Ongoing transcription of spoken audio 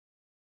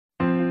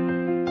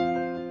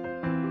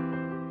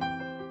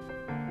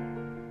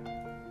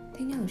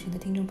听见旅行的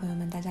听众朋友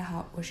们大家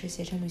好，我是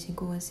携程旅行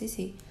顾问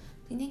CC。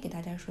 今天给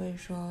大家说一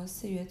说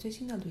4月最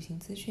新的旅行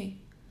资讯。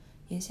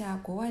眼下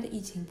国外的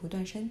疫情不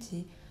断升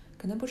级，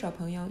可能不少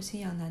朋友心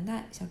痒难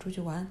耐，想出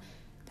去玩，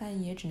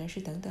但也只能是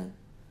等等。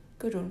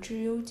各种质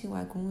优境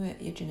外攻略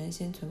也只能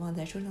先存放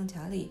在收藏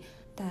夹里，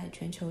待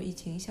全球疫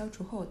情消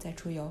除后再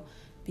出游，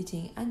毕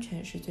竟安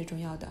全是最重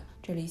要的。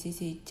这里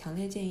CC 强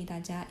烈建议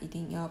大家一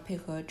定要配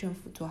合政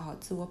府做好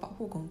自我保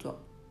护工作。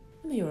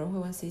那么有人会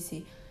问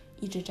CC，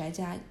 一直宅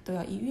家都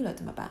要抑郁了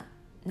怎么办？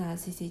那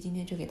CC 今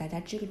天就给大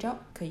家支个招，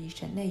可以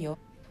省内游。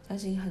相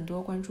信很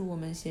多关注我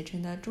们携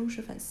程的忠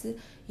实粉丝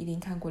一定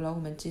看过了我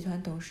们集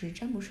团董事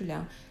詹姆士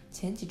良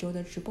前几周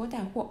的直播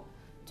带货，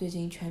最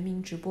近全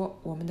民直播，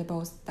我们的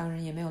boss 当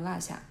然也没有落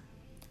下，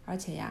而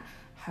且呀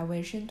还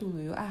为深度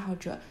旅游爱好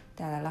者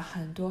带来了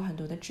很多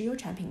的质优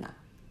产品呢。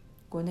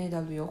国内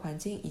的旅游环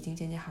境已经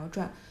渐渐好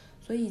转，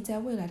所以在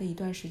未来的一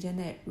段时间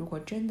内，如果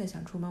真的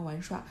想出门玩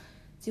耍，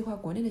计划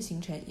国内的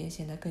行程也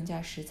显得更加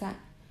实在。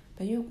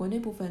本月国内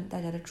部分大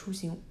家的出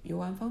行游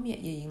玩方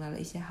面也迎来了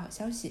一些好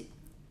消息。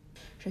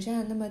首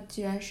先那么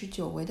既然是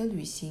久违的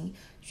旅行，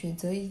选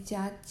择一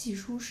家既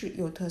舒适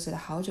又特色的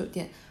好酒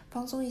店，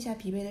放松一下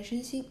疲惫的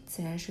身心，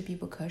自然是必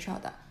不可少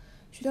的。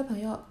许多朋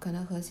友可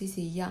能和 CC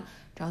一样，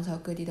长草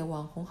各地的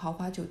网红豪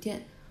华酒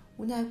店，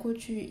无奈过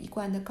去一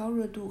贯的高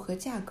热度和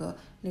价格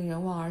令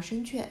人望而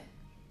生却。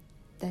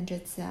但这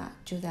次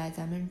就在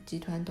咱们集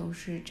团董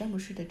事詹姆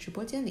士的直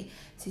播间里，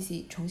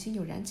 CC 重新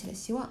又燃起了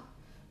希望。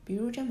比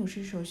如詹姆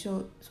士首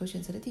秀所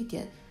选择的地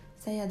点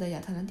三亚的亚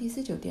特兰蒂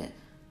斯酒店，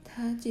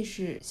它既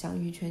是享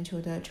誉全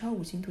球的超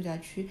5星度假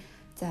区，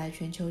在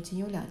全球仅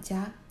有2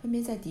家，分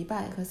别在迪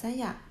拜和三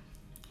亚，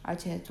而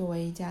且作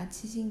为一家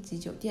7星级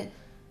酒店，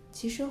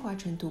其奢华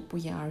程度不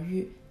言而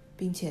喻，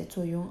并且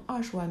坐拥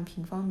20万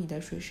平方米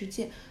的水世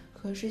界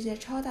和世界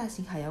超大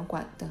型海洋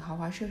馆等豪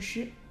华设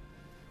施。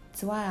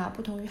此外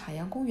不同于海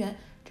洋公园，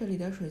这里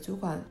的水族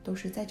馆都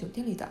是在酒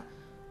店里的。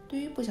对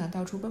于不想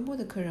到处奔波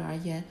的客人而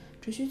言，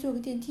只需坐个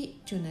电梯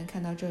就能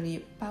看到这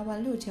里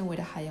86000尾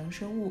的海洋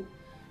生物。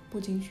不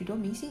仅许多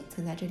明星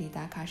曾在这里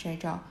打卡晒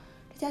照，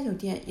这家酒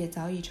店也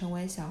早已成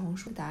为小红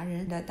书达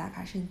人的打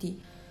卡圣地。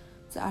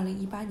自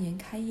2018年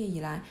开业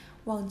以来，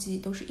旺季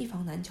都是一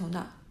房难求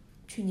呢。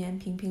去年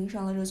频频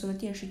上了热搜的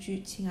电视剧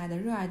《亲爱的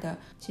热爱的》，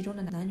其中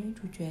的男女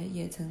主角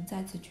也曾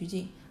再次取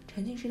景，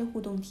沉浸式的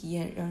互动体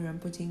验让人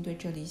不禁对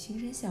这里心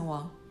生向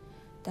往。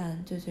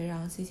但最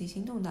让 CC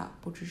心动的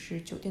不只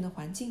是酒店的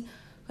环境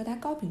和它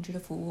高品质的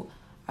服务，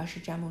而是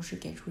詹姆士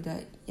给出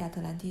的亚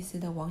特兰蒂斯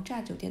的王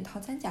炸酒店套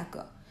餐价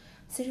格。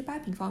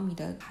48平方米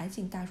的海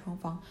景大床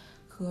房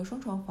和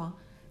双床房，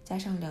加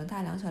上2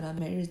大2小的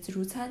每日自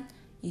助餐，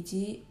以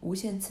及无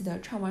限次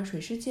的畅玩水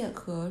世界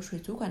和水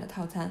族馆的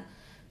套餐，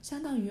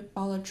相当于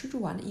包了吃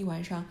住玩的一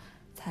晚上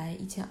才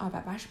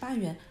1288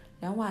元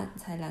，2晚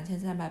才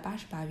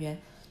2388元。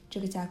这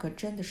个价格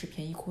真的是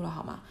便宜哭了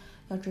好吗？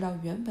要知道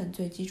原本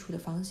最基础的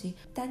房型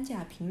单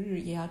价平日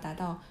也要达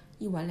到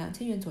1晚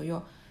2000元左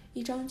右，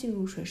一张进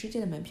入水世界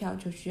的门票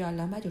就需要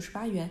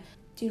298元，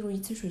进入一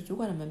次水族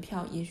馆的门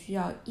票也需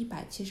要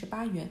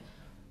178元。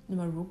那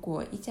么如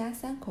果一家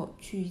3口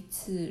去一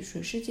次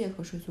水世界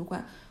和水族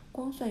馆，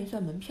光算一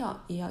算门票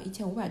也要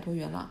1500多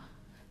元了。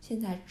现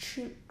在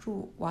吃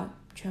住玩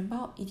全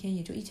包，一天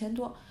也就1000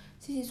多。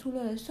细细粗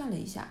略的算了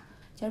一下，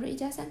假如一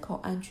家3口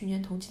按去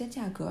年同期的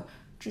价格，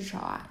至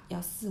少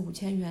要4-5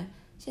千元，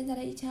现在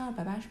的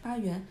1288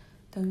元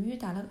等于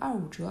打了个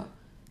25折。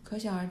可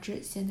想而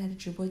知，现在的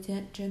直播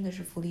间真的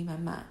是福利满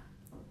满。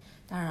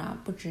当然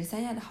不止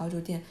三亚的好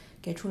酒店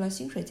给出了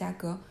薪水价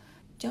格，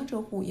江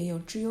浙沪也有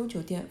质优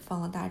酒店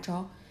放了大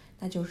招，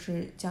那就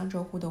是江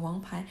浙沪的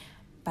王牌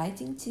白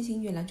金7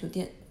星月亮酒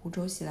店湖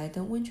州喜来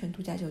登温泉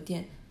度假酒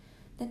店。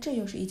那这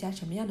又是一家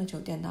什么样的酒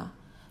店呢？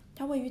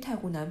它位于太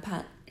湖南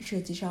畔，设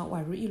计上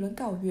宛如一轮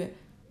鹳月，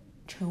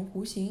呈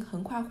弧形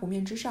横跨湖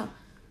面之上，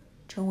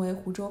成为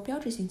湖州标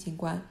志性景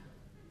观。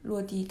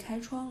落地开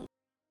窗，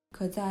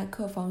可在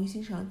客房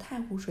欣赏太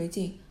湖水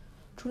景。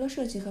除了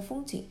设计和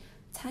风景，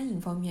餐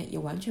饮方面也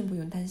完全不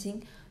用担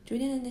心。酒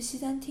店内的西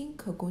餐厅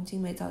可供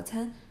精美早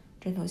餐、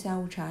正统下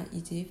午茶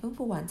以及丰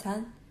富晚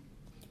餐，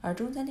而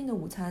中餐厅的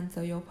午餐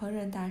则由烹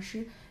饪大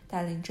师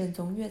带领正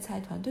宗粤菜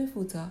团队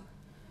负责。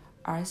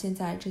而现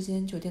在这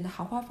间酒店的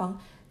豪华房，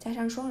加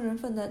上双人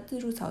份的自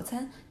助早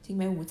餐、精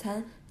美午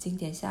餐、经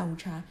典下午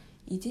茶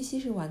以及西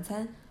式晚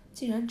餐，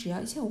竟然只要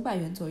1500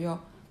元左右。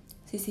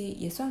 CC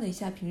也算了一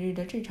下平日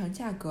的正常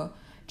价格，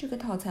这个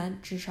套餐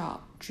至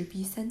少直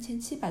逼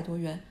3700多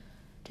元，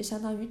这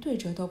相当于对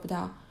折都不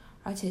到。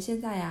而且现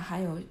在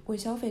还有未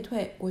消费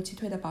退、过期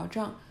退的保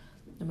障，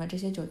那么这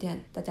些酒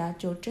店大家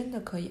就真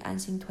的可以安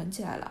心囤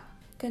起来了。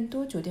更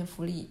多酒店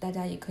福利，大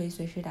家也可以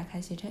随时打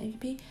开携程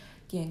APP，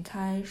 点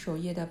开首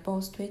页的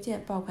BOSS 推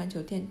荐爆款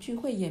酒店聚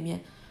会页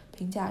面，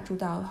评价住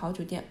到好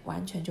酒店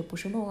完全就不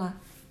是梦啦。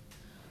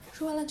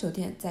说完了酒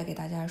店，再给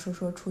大家说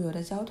说出游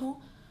的交通。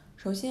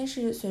首先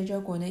是随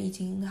着国内疫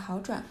情的好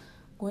转，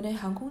国内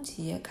航空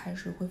企业开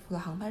始恢复了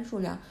航班数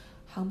量，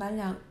航班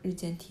量日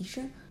渐提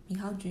升。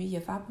民航局也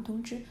发布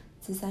通知，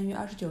自3月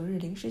29日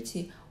0时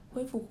起，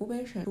恢复湖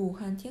北省驻武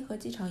汉天河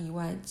机场以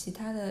外其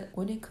他的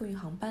国内客运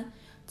航班。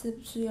自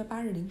4月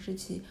8日0时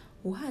起，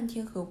武汉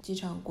天河机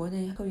场国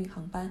内客运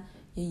航班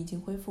也已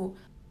经恢复，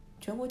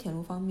全国铁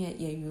路方面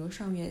也如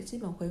上月基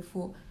本恢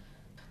复。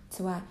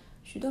此外，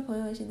许多朋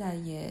友现在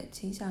也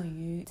倾向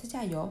于自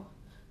驾游，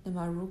那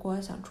么如果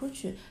想出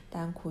去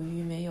但苦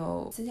于没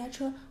有私家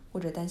车或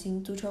者担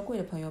心租车贵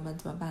的朋友们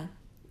怎么办？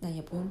那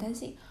也不用担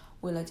心，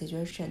为了解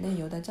决省内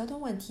游的交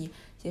通问题，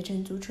携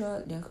程租车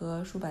联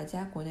合数百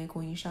家国内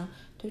供应商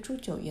推出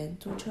9元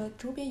租车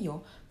周边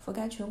游，覆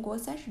盖全国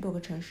30多个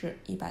城市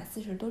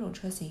，140多种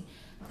车型。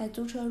在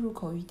租车入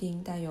口预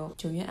订带有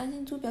9元安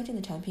心租标件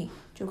的产品，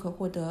就可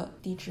获得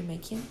低至每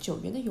天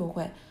9元的优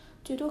惠，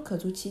最多可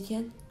租7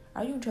天。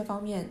而用车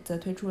方面则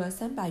推出了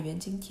300元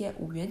津贴、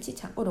5元起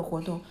抢购的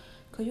活动，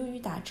可用于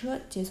打车、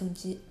接送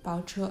机、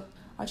包车，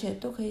而且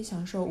都可以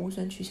享受无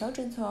损取消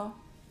政策哦。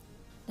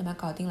那么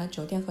搞定了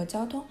酒店和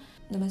交通，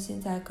那么现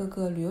在各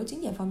个旅游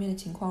景点方面的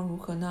情况如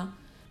何呢？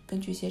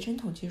根据携程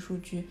统计数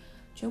据，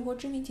全国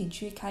知名景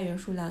区开园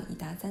数量已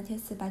达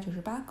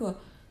3498个。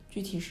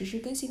具体实时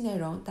更新内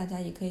容，大家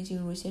也可以进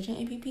入携程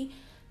APP，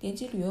 点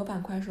击旅游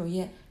板块首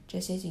页，这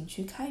些景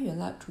区开园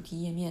了主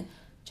题页面，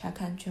查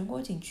看全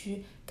国景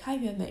区开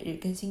园每日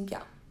更新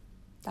表。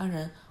当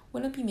然，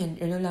为了避免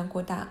人流量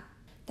过大，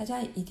大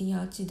家一定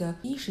要记得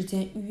第一时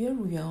间预约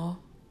入园哦。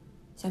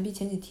想必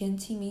前几天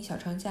清明小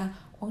长假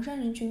黄山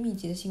人群密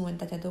集的新闻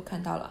大家都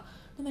看到了，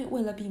那么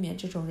为了避免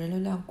这种人流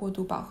量过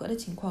度饱和的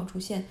情况出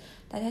现，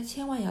大家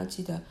千万要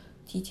记得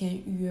提前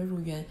预约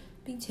入园，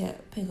并且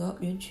配合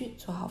园区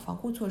做好防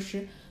护措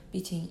施，毕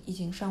竟疫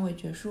情尚未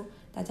结束，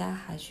大家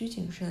还需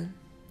谨慎。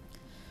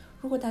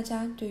如果大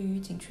家对于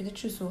景区的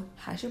质素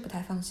还是不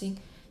太放心，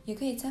也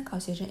可以参考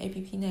携程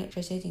APP 内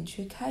这些景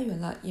区开园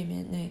了页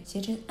面内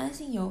携程安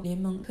心游联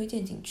盟推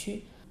荐景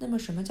区。那么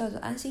什么叫做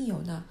安心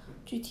游呢？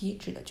具体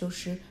指的就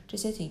是这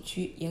些景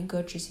区严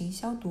格执行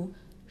消毒，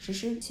实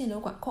施限流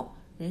管控，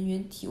人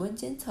员体温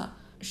监测，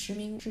实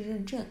名制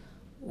认证，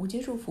无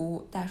接触服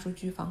务，大数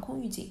据防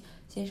控预警，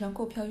线上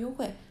购票优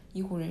惠，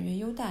医护人员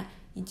优待，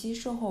以及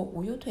售后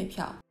无忧退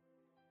票。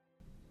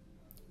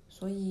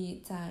所以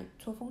在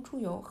错峰出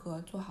游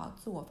和做好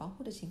自我防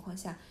护的情况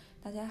下，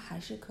大家还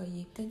是可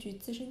以根据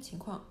自身情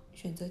况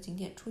选择景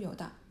点出游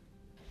的。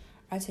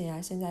而且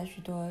呀，现在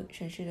许多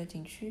省市的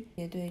景区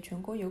也对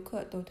全国游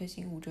客都推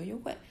行5折优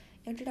惠。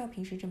要知道，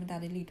平时这么大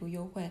的力度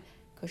优惠，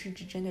可是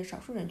只针对少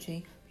数人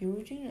群，比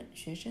如军人、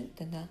学生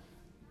等等。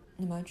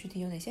那么具体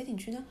有哪些景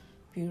区呢？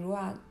比如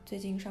最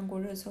近上过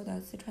热搜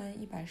的四川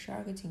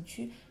112个景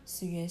区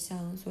，4月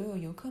向所有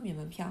游客免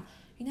门票。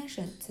云南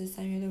省自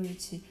3月6日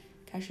起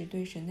开始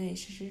对省内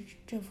实施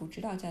政府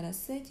指导价的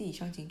4A 级以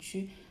上景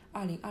区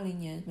，2020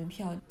年门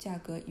票价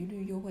格一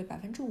律优惠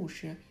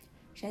50%。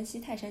山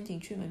西泰山景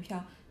区门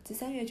票自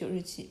3月9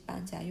日起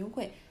半价优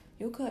惠，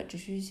游客只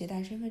需携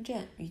带身份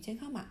证与健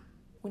康码。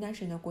湖南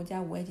省的国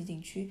家5A 级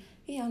景区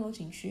岳阳楼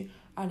景区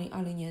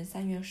2020年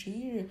3月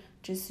11日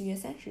至4月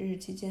30日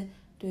期间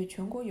对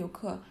全国游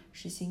客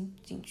实行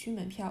景区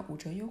门票5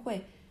折优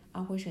惠。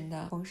安徽省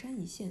的黄山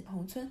一县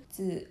宏村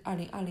自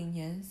2020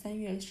年3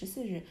月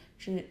14日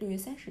至6月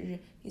30日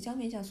也将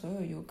面向所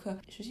有游客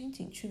实行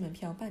景区门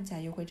票半价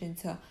优惠政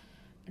策。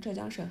浙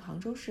江省杭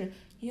州市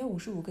也有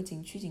55个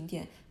景区景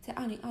点在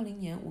2020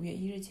年5月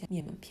1日前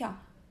免门票。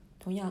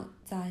同样，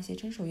在携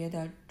程首页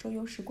的周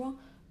游时光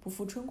不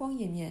负春光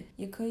页面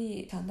也可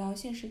以抢到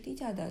限时低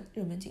价的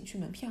热门景区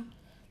门票。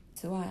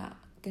此外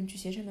根据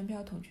携程门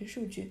票统计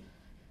数据，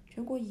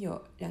全国已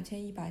有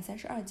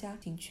2132家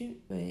景区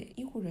为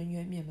医护人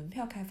员免门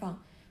票开放。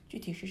具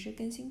体实时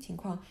更新情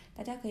况，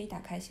大家可以打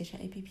开携程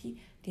APP，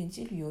 点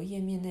击旅游页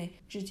面内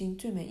致敬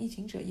最美疫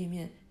情者页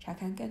面，查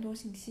看更多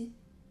信息。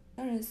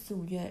当然，4、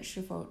5月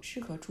是否适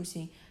合出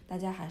行，大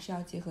家还是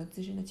要结合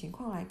自身的情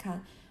况来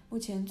看。目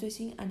前最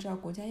新按照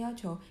国家要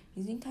求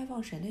已经开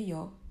放省内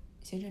游，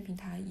携程平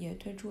台也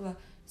推出了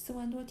4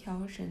万多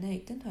条省内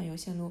跟团游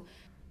线路，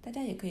大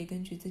家也可以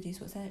根据自己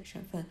所在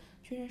省份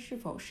确认是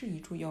否适宜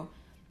出游。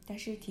但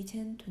是提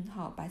前囤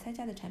好白菜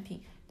价的产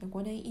品，等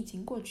国内疫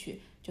情过去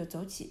就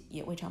走起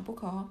也未尝不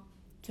可哦。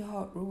最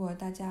后，如果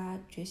大家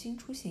决心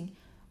出行，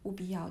务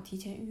必要提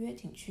前预约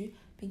景区，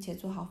并且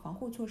做好防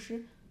护措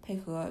施，配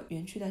合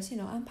园区的限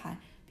流安排，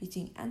毕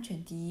竟安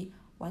全第一，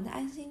玩得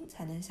安心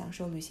才能享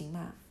受旅行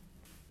嘛。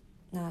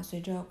那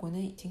随着国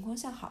内情况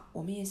向好，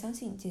我们也相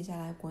信接下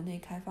来国内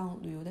开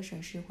放旅游的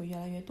省市会越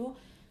来越多，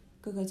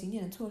各个景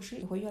点的措施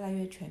也会越来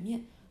越全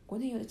面，国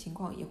内游的情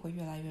况也会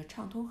越来越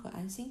畅通和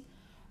安心。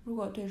如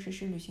果对实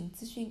时旅行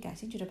资讯感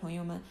兴趣的朋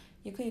友们，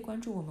也可以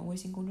关注我们微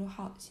信公众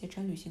号携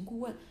程旅行顾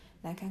问，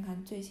来看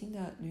看最新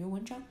的旅游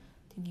文章，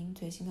听听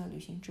最新的旅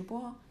行直播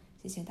哦。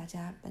谢谢大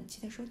家本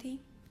期的收听。